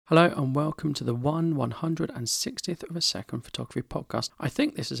Hello and welcome to the 160th of a second photography podcast. I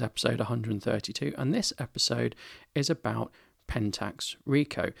think this is episode 132, and this episode is about Pentax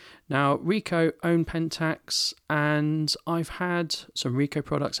Ricoh. Now, Ricoh own Pentax, and I've had some Ricoh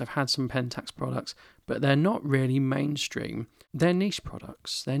products, I've had some Pentax products, but they're not really mainstream. They're niche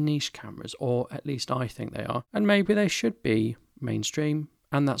products, they're niche cameras, or at least I think they are, and maybe they should be mainstream.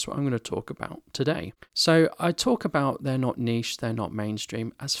 And that's what I'm going to talk about today. So I talk about they're not niche, they're not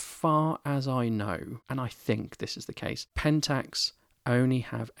mainstream. As far as I know, and I think this is the case, Pentax only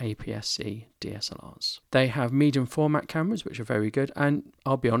have APS-C DSLRs. They have medium format cameras, which are very good. And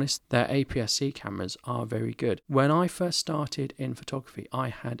I'll be honest, their APS-C cameras are very good. When I first started in photography, I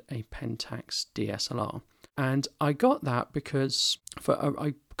had a Pentax DSLR. And I got that because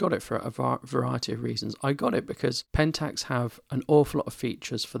I got it for a variety of reasons. I got it because Pentax have an awful lot of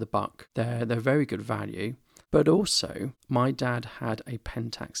features for the buck. They're very good value. But also, my dad had a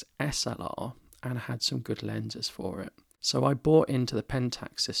Pentax SLR and had some good lenses for it. So I bought into the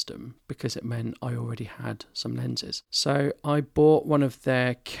Pentax system because it meant I already had some lenses. So I bought one of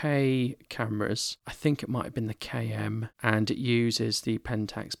their K cameras. I think it might have been the KM, and it uses the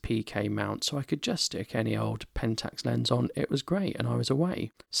Pentax PK mount. So I could just stick any old Pentax lens on. It was great, and I was away.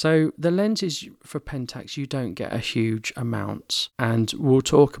 So the lenses for Pentax, you don't get a huge amount, and we'll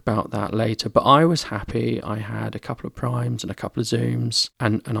talk about that later. But I was happy. I had a couple of primes and a couple of zooms,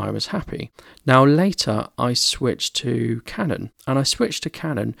 and I was happy. Now later, I switched to Canon, and I switched to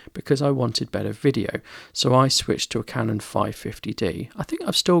Canon because I wanted better video. So I switched to a Canon 550D. I think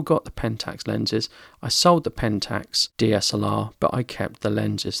I've still got the Pentax lenses. I sold the Pentax DSLR, but I kept the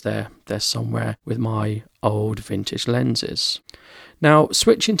lenses there. They're somewhere with my old vintage lenses. Now,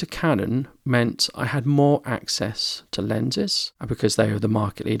 switching to Canon meant I had more access to lenses, and because they were the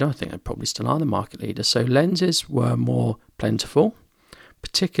market leader, I think they probably still are the market leader. So lenses were more plentiful,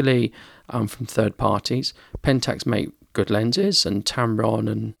 particularly from third parties. Pentax make good lenses, and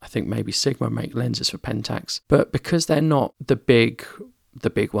Tamron and I think maybe Sigma make lenses for Pentax. But because they're not the big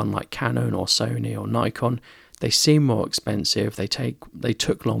one like Canon or Sony or Nikon, they seem more expensive. They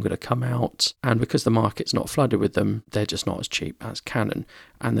took longer to come out, and because the market's not flooded with them, they're just not as cheap as Canon,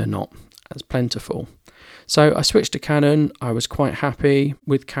 and they're not as plentiful. So I switched to Canon. I was quite happy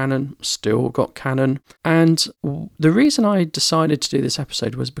with Canon, still got Canon. And the reason I decided to do this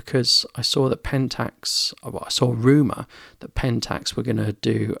episode was because I saw that I saw a rumour that Pentax were going to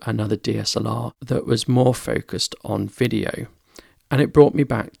do another DSLR that was more focused on video. And it brought me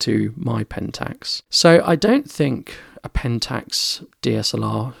back to my Pentax. So I don't think a Pentax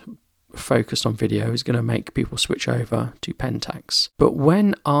DSLR focused on video is going to make people switch over to Pentax. But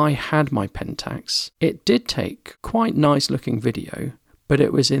when I had my Pentax, it did take quite nice looking video, but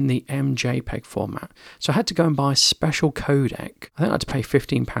it was in the MJPEG format. So I had to go and buy a special codec. I think I had to pay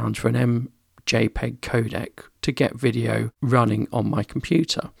 £15 for an MJPEG codec to get video running on my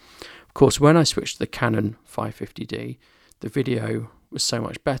computer. Of course, when I switched to the Canon 550D, the video was so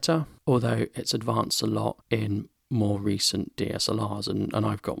much better, although it's advanced a lot in more recent DSLRs, and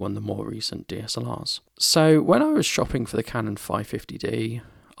I've got one of the more recent DSLRs. So when I was shopping for the Canon 550D,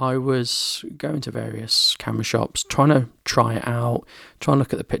 I was going to various camera shops, trying to try it out, trying to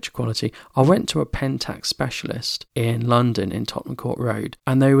look at the picture quality. I went to a Pentax specialist in London, in Tottenham Court Road,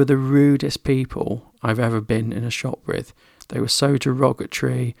 and they were the rudest people I've ever been in a shop with. They were so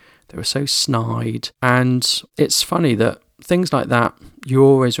derogatory, they were so snide, and it's funny that things like that you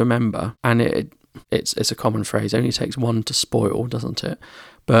always remember, and it's a common phrase, only takes one to spoil, doesn't it?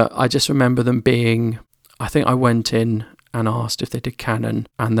 But I just remember them being, I think I went in and asked if they did Canon,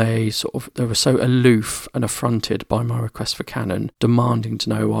 and they were so aloof and affronted by my request for Canon, demanding to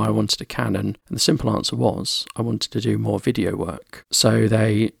know why I wanted a Canon. And the simple answer was I wanted to do more video work. So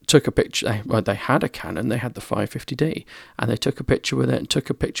they took a picture. They had a Canon, they had the 550D, and they took a picture with it and took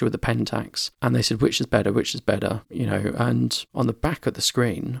a picture with the Pentax, and they said which is better, and on the back of the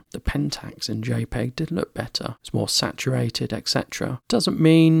screen the Pentax in JPEG did look better. It's more saturated, etc. Doesn't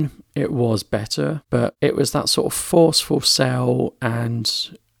mean it was better, but it was that sort of forceful sell,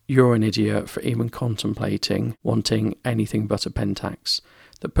 and you're an idiot for even contemplating wanting anything but a Pentax,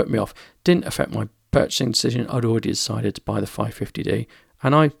 that put me off. Didn't affect my purchasing decision. I'd already decided to buy the 550D,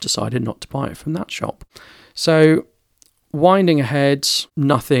 and I decided not to buy it from that shop. So winding ahead,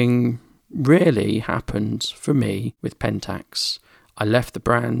 nothing really happened for me with Pentax. I left the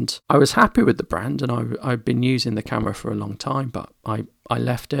brand. I was happy with the brand, and I've been using the camera for a long time, but I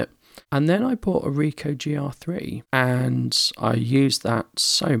left it. And then I bought a Ricoh GR3, and I used that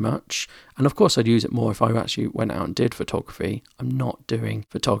so much. And of course I'd use it more if I actually went out and did photography. I'm not doing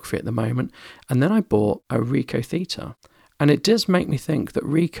photography at the moment. And then I bought a Ricoh Theta. And it does make me think that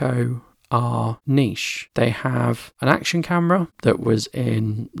Ricoh are niche. They have an action camera that was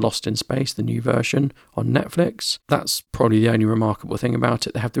in Lost in Space, the new version on Netflix. That's probably the only remarkable thing about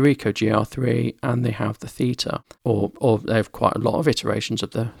it. They have the Ricoh GR3 and they have the Theta, or they have quite a lot of iterations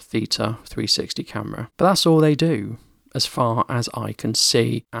of the Theta 360 camera. But that's all they do, as far as I can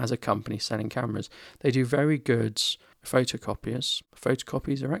see, as a company selling cameras. They do very good photocopiers.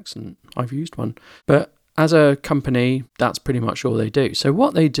 Photocopies are excellent. I've used one. But as a company, that's pretty much all they do. So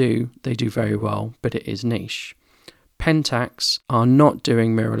what they do very well, but it is niche. Pentax are not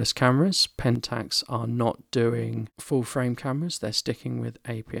doing mirrorless cameras. Pentax are not doing full frame cameras. They're sticking with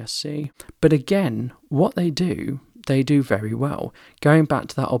APS-C. But again, what they do very well. Going back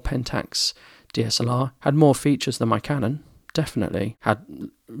to that old Pentax DSLR, had more features than my Canon. Definitely. Had,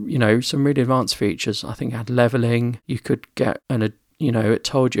 some really advanced features. I think it had leveling. You could get it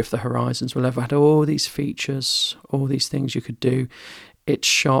told you if the horizons were level. Had all these features, all these things you could do. It's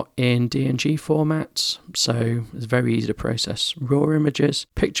shot in DNG formats, so it's very easy to process raw images.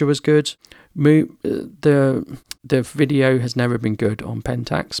 Picture was good. The video has never been good on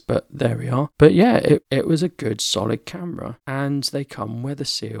Pentax, but there we are. But yeah, it was a good solid camera, and they come weather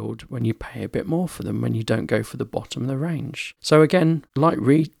sealed when you pay a bit more for them, when you don't go for the bottom of the range. So again, like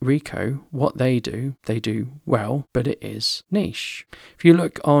Ricoh, what they do well, but it is niche. If you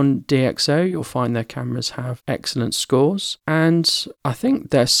look on DxO, you'll find their cameras have excellent scores, and I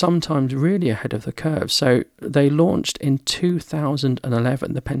think they're sometimes really ahead of the curve. So they launched in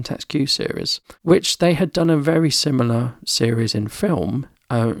 2011 the Pentax Q series, which they had done a very similar series in film.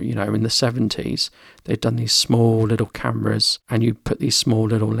 In the 70s, they'd done these small little cameras and you put these small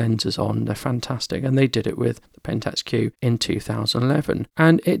little lenses on. They're fantastic. And they did it with the Pentax Q in 2011.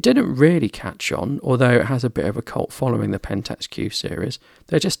 And it didn't really catch on, although it has a bit of a cult following, the Pentax Q series.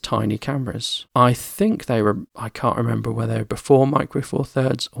 They're just tiny cameras. I think I can't remember whether they were before Micro Four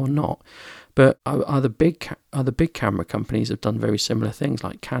Thirds or not. But other big camera companies have done very similar things,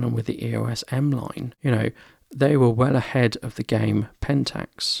 like Canon with the EOS M line. They were well ahead of the game,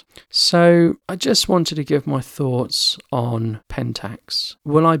 Pentax. So I just wanted to give my thoughts on Pentax.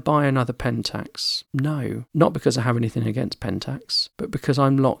 Will I buy another Pentax? No, not because I have anything against Pentax, but because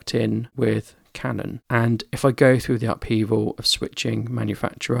I'm locked in with Canon. And if I go through the upheaval of switching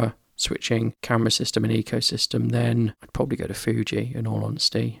manufacturer, switching camera system and ecosystem, then I'd probably go to Fuji, in all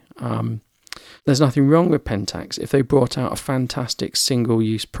honesty. There's nothing wrong with Pentax. If they brought out a fantastic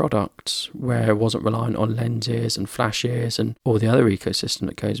single-use product where it wasn't reliant on lenses and flashes and all the other ecosystem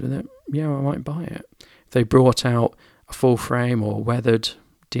that goes with it, yeah, I might buy it. If they brought out a full frame or weathered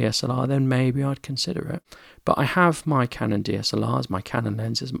DSLR, then maybe I'd consider it. But I have my Canon DSLRs, my Canon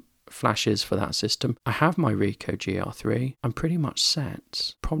lenses, flashes for that system. I have my Ricoh GR3. I'm pretty much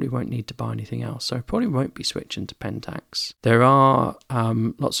set. Probably won't need to buy anything else, so I probably won't be switching to Pentax. There are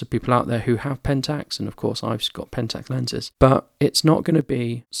lots of people out there who have Pentax, and of course I've got Pentax lenses, but it's not going to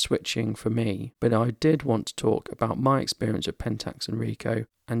be switching for me. But I did want to talk about my experience of Pentax and Ricoh,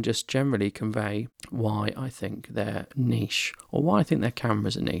 and just generally convey why I think they're niche, or why I think their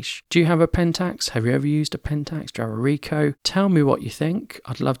cameras are niche. Do you have a Pentax? Have you ever used a Pentax? Do you have a Ricoh? Tell me what you think.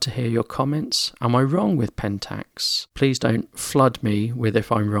 I'd love to hear your comments. Am I wrong with Pentax? Please don't flood me with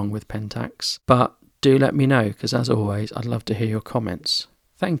if I'm wrong with Pentax, but do let me know, because as always, I'd love to hear your comments.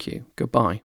 Thank you. Goodbye.